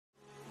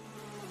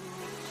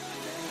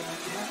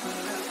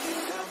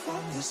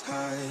this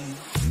high.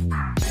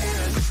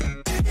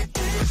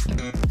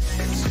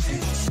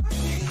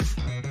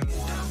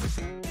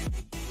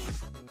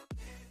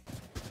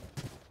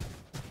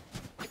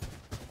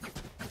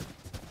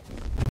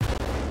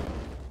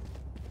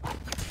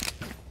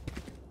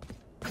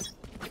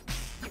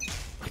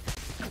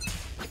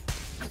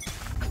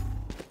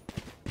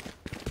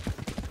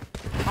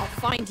 I'll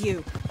find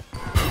you.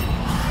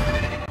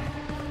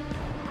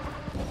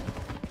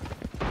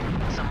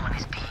 Someone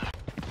is B.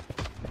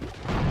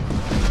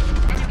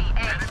 Enemy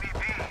A. Enemy B.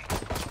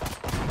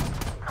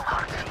 No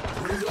hard feet.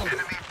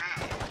 Enemy B.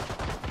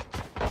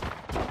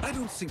 I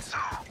don't think so.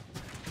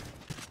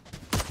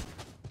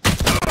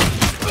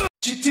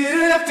 You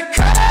didn't have to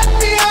cut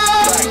me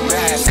off.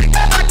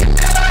 I could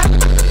never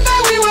know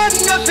we were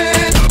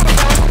nothing.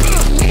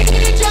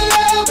 Needed your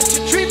love, but you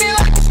treat me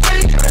like a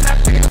stranger, and I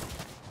feel.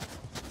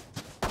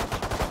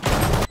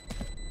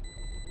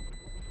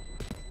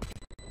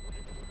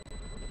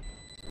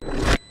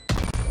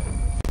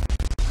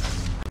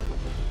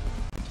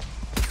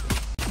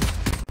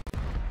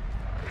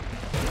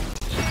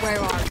 Where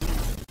are you?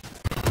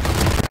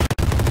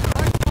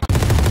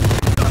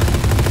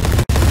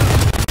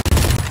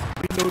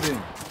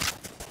 Reloading.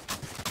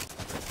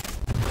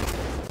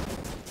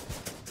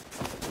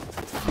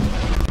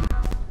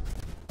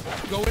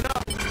 Going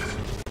up.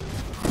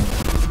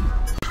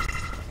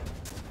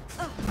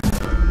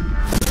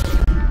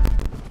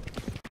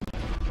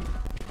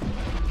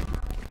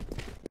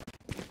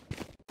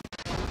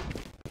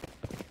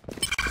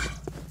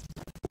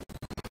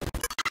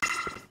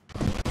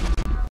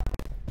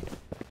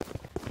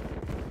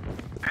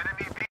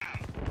 Enemy B.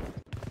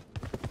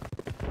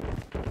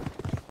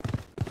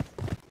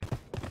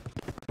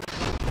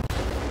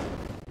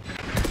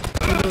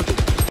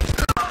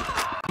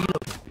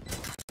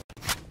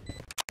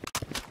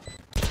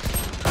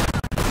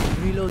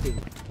 Reloading.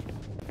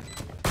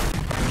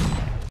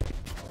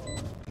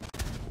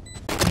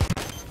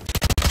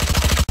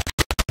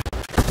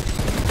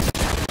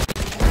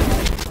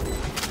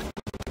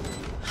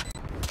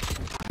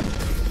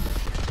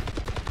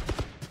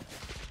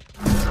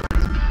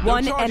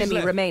 One charges enemy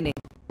left. remaining.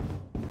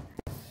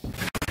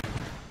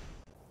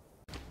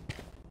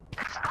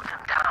 Let's put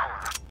them down.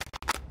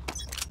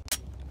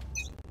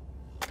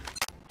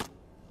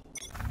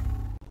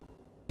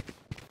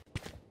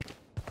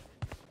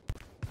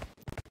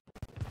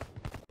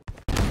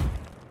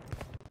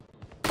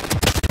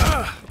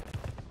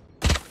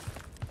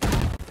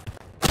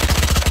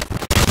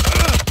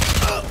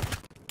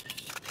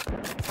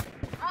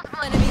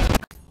 Multiple enemies.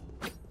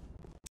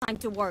 Time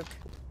to work.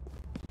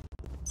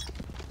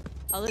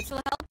 A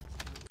little help?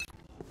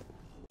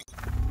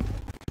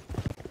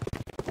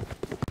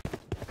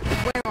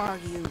 Where are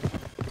you?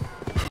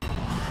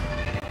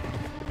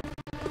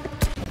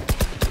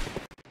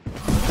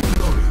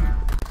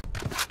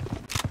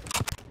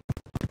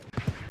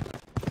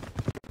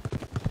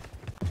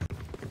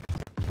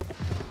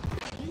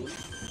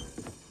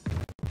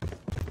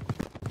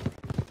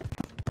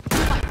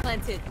 Spike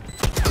planted.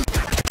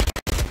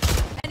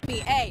 Enemy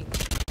A.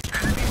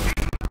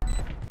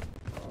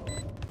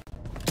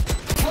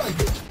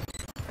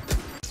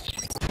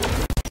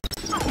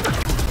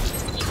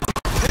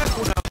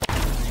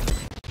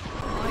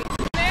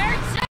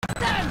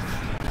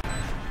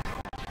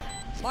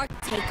 Mark,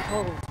 take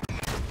hold.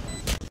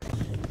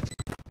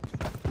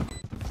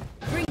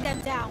 Bring them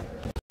down.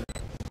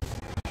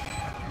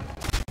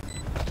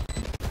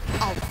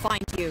 I'll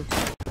find you.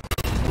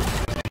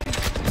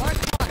 Mark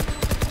one.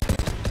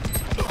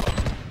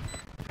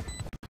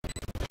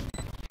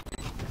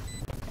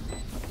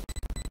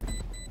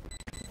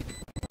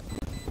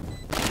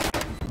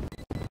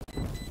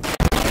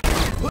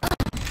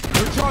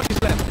 No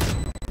charges left.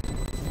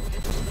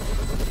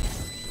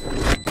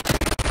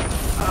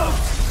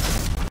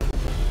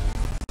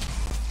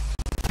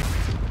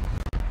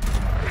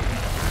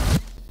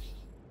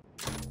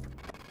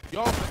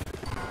 Yo. I'll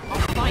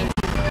find you.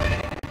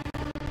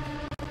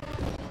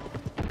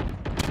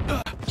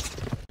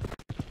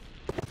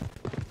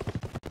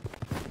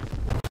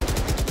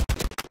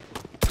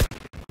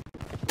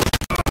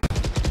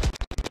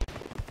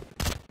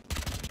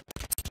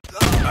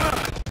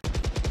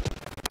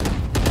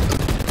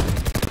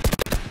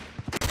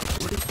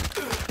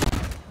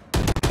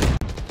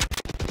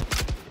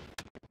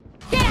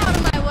 Get out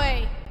of my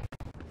way!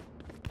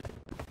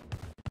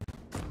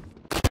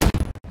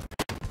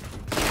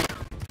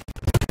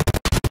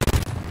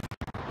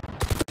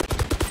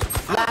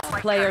 Last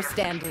player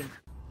standing.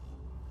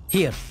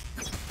 Here.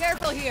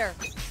 Careful here.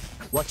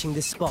 Watching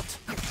this spot.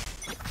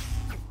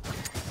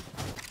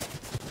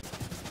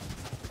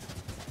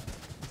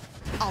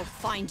 I'll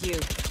find you.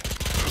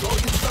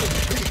 Going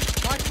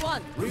inside. Mark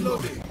one.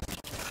 Reloading.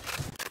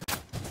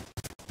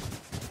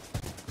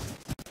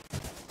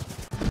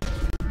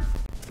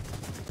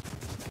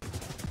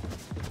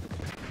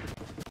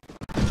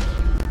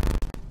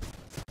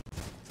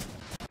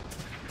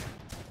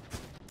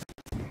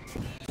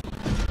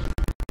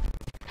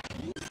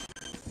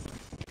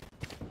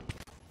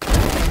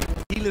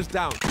 Healers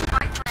down.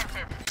 Spike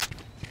planted.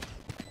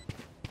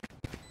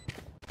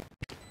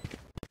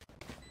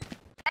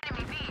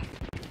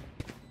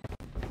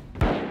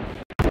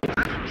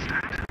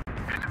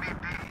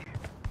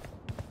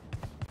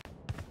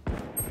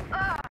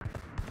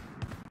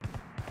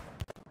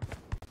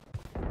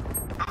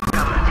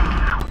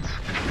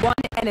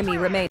 enemy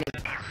remaining.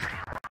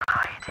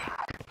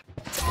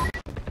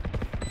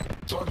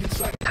 Target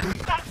sight.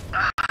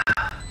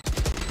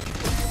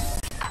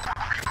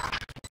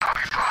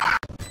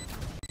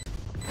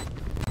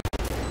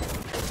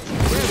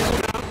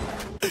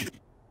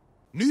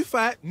 New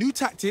fight, new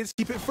tactics,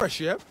 keep it fresh,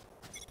 yeah?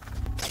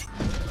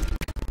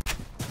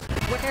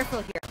 We're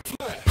careful here.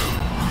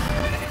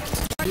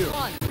 Here.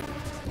 One.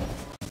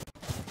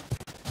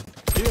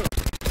 Here.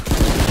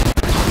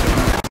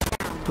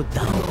 Put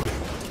down.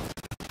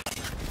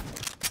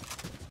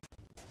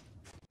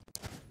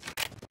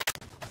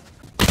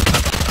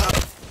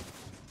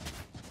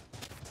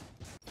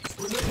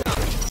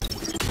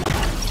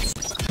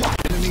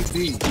 Enemy B.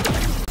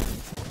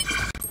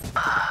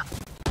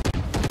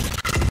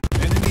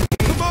 Enemy B.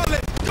 Come on,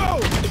 let's go!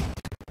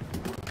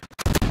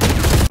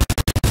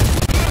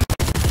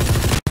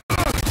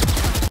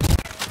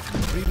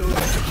 Reload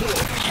at the floor.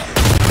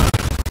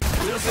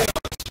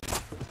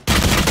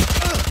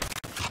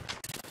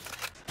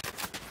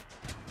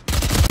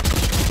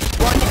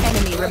 One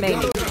enemy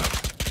remaining.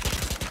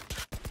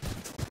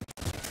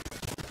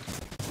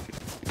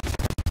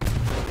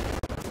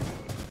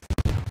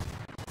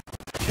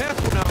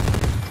 Careful now.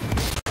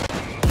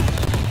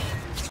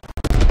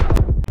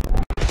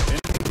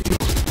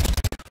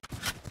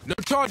 No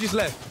charges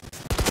left.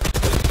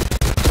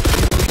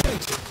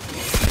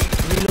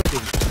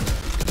 Reloading.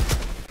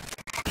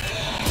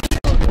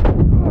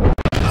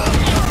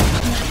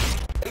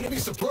 Enemy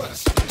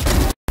suppressed.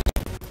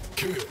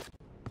 Kill.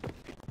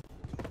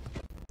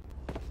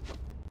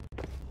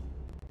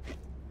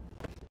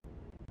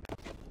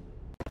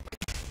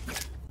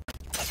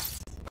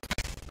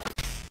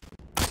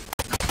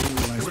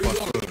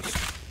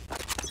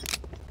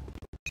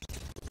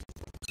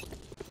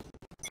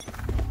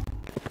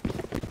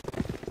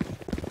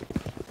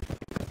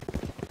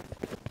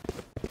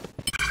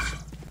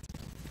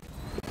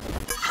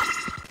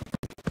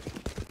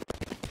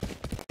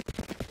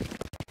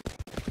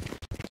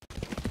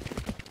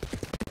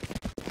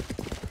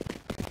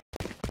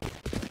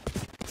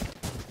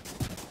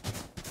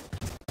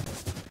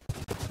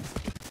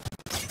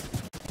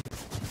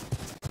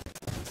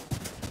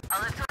 A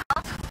little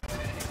help?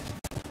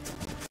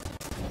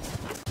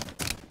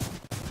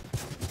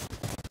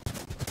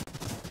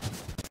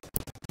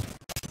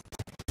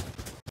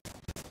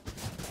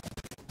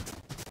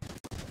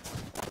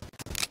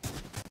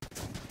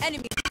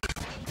 Enemy.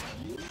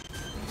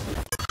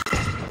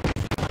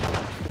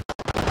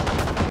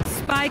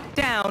 Spike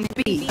down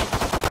B.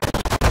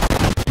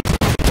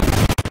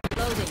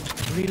 Loading.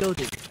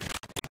 Reloading.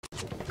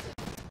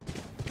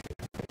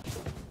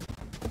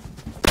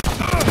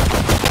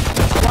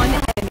 One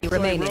enemy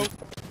remaining.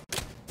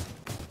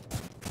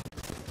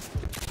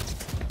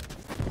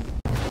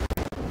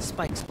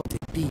 Spike spotted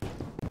B.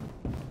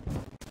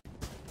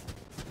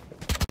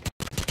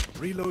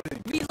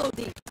 Reloading.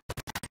 Reloading.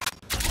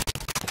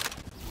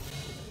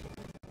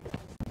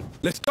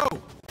 Let's go.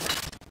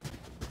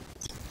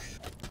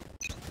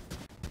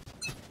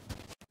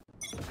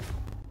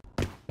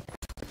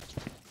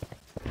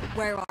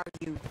 Where are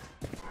you?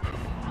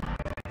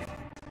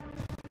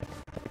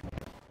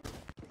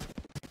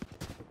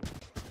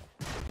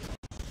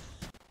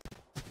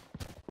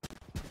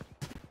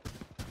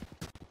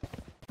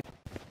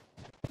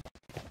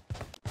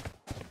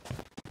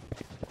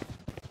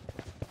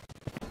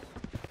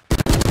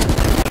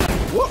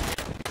 Whoop.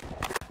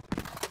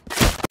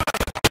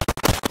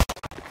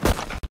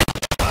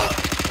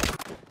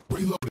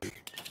 Reloading.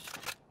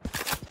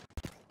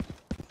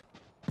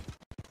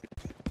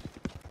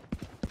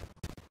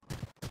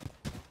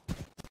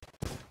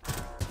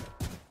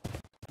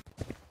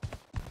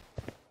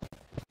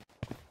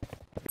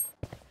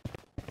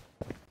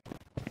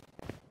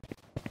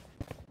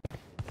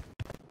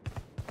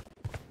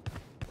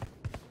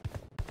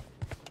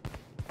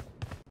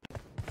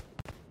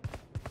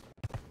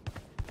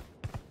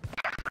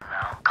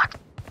 Now, got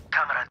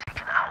camera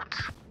taken out.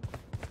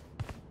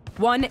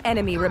 One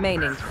enemy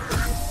remaining.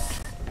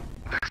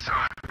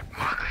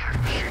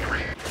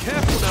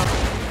 Careful now.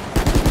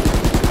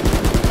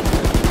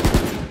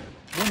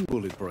 One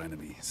bullet per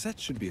enemy. That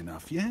should be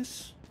enough,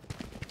 yes?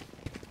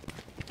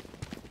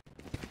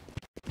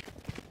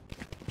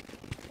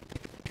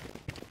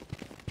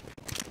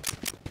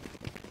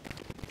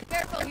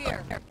 Careful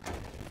here.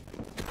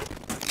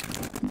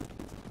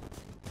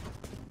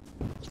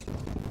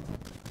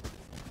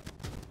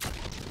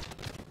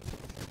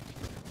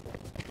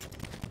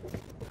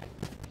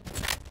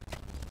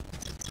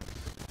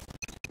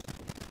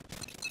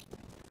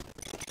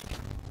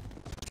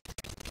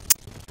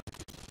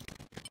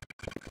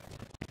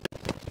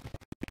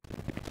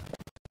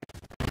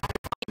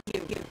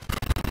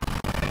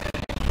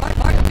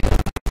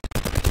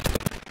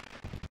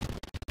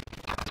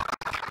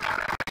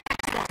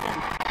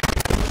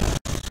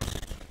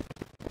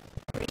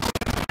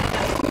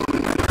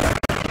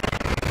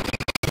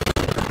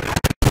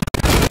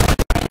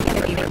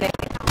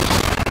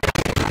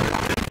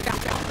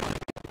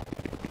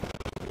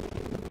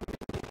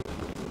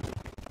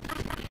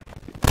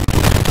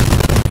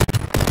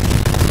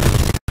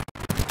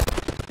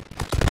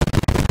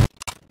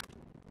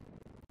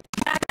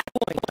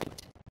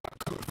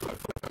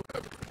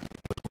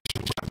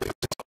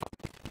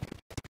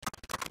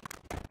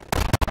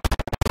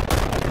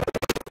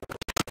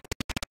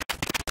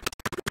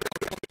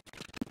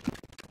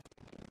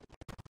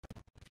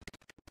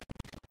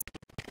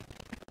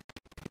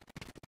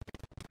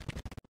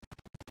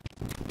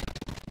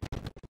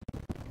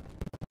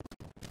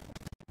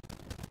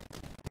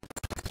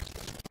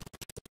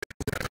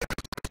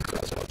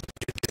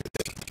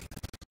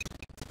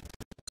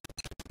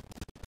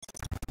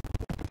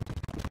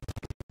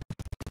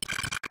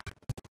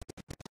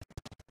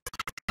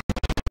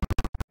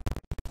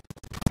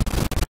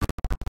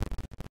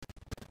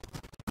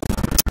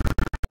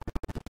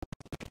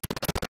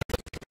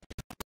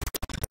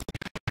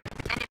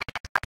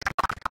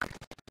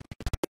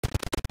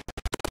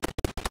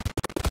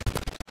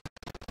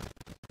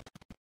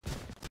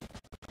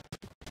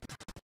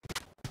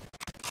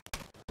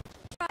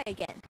 try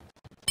again.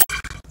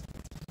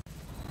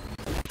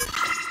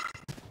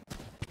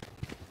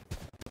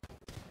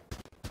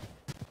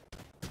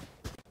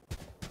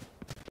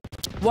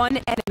 One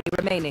enemy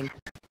remaining.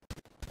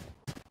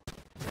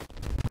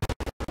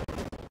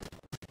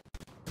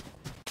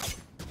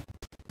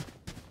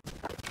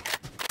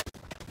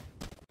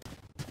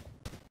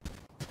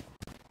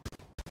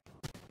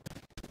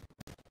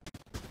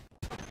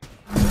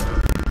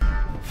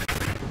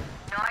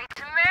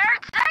 Nightmare,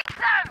 take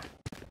them!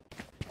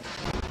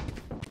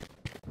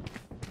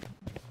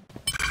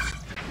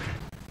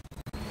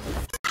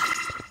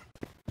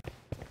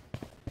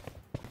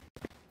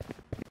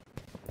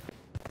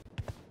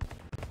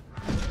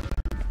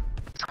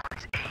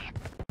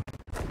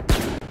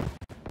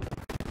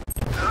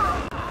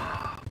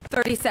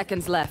 30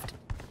 seconds left.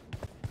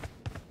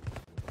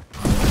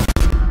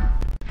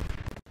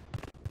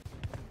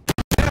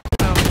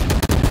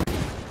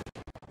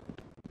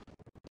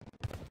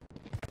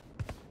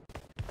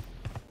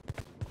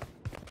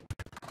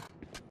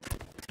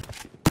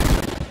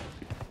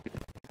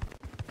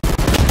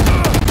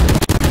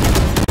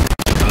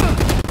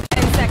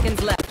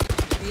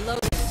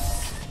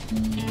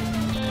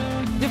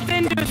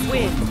 Defenders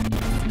win.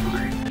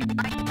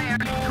 Nightmare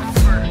is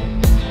over.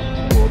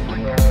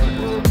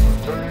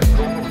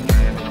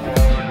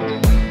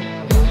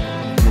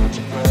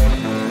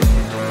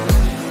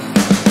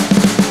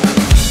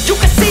 You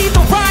can see the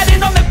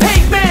writing on the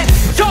pavement.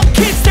 Young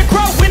kids, they're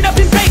growing up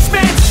in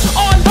basements.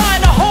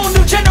 Online, a whole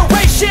new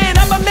generation.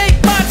 I'ma make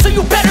mine, so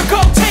you better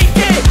go take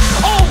it.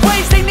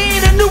 Always, they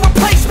need a new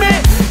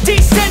replacement.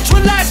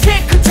 Decentralized,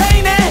 can't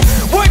contain it.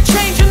 We're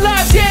changing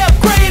lives, yeah,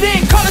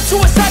 upgrading. Call it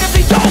suicide of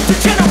the older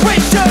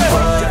generation.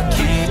 What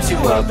keeps you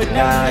up at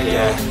night,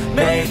 yeah?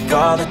 Make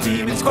all the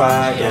demons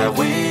quiet, yeah.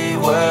 We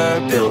were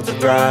built to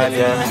thrive,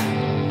 yeah.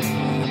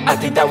 I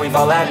think that we've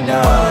all had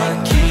enough.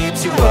 What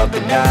keeps you up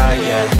at night, yeah?